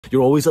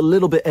You're always a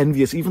little bit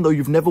envious, even though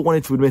you've never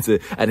wanted to admit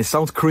it. And it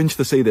sounds cringe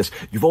to say this.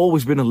 You've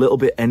always been a little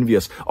bit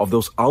envious of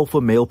those alpha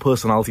male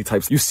personality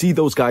types. You see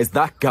those guys,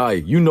 that guy,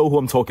 you know who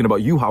I'm talking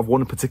about. You have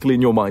one particularly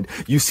in your mind.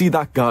 You see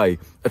that guy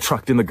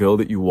attracting the girl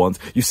that you want.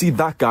 You see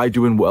that guy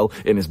doing well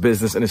in his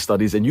business and his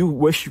studies, and you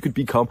wish you could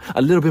become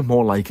a little bit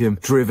more like him,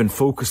 driven,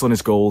 focused on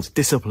his goals,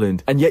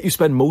 disciplined, and yet you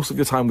spend most of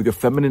your time with your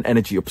feminine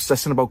energy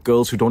obsessing about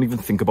girls who don't even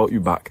think about you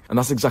back. And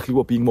that's exactly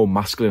what being more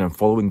masculine and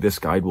following this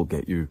guide will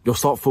get you. You'll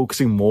start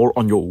focusing more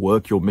on your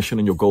work, your mission,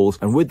 and your goals,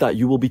 and with that,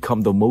 you will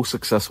become the most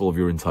successful of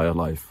your entire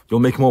life. You'll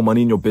make more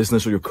money in your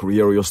business or your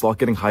career, or you'll start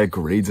getting higher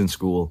grades in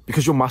school.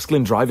 Because your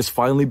masculine drive is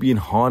finally being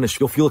harnessed,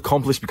 you'll feel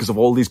accomplished because of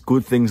all these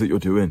good things that you're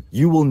doing.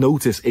 You will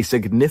notice a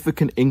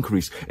significant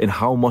increase in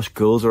how much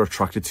girls are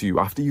attracted to you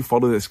after you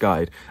follow this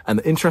guide. And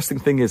the interesting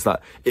thing is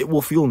that it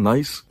will feel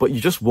nice, but you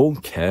just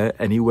won't care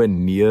anywhere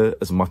near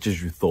as much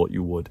as you thought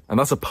you would. And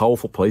that's a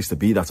powerful place to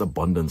be. That's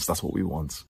abundance. That's what we want.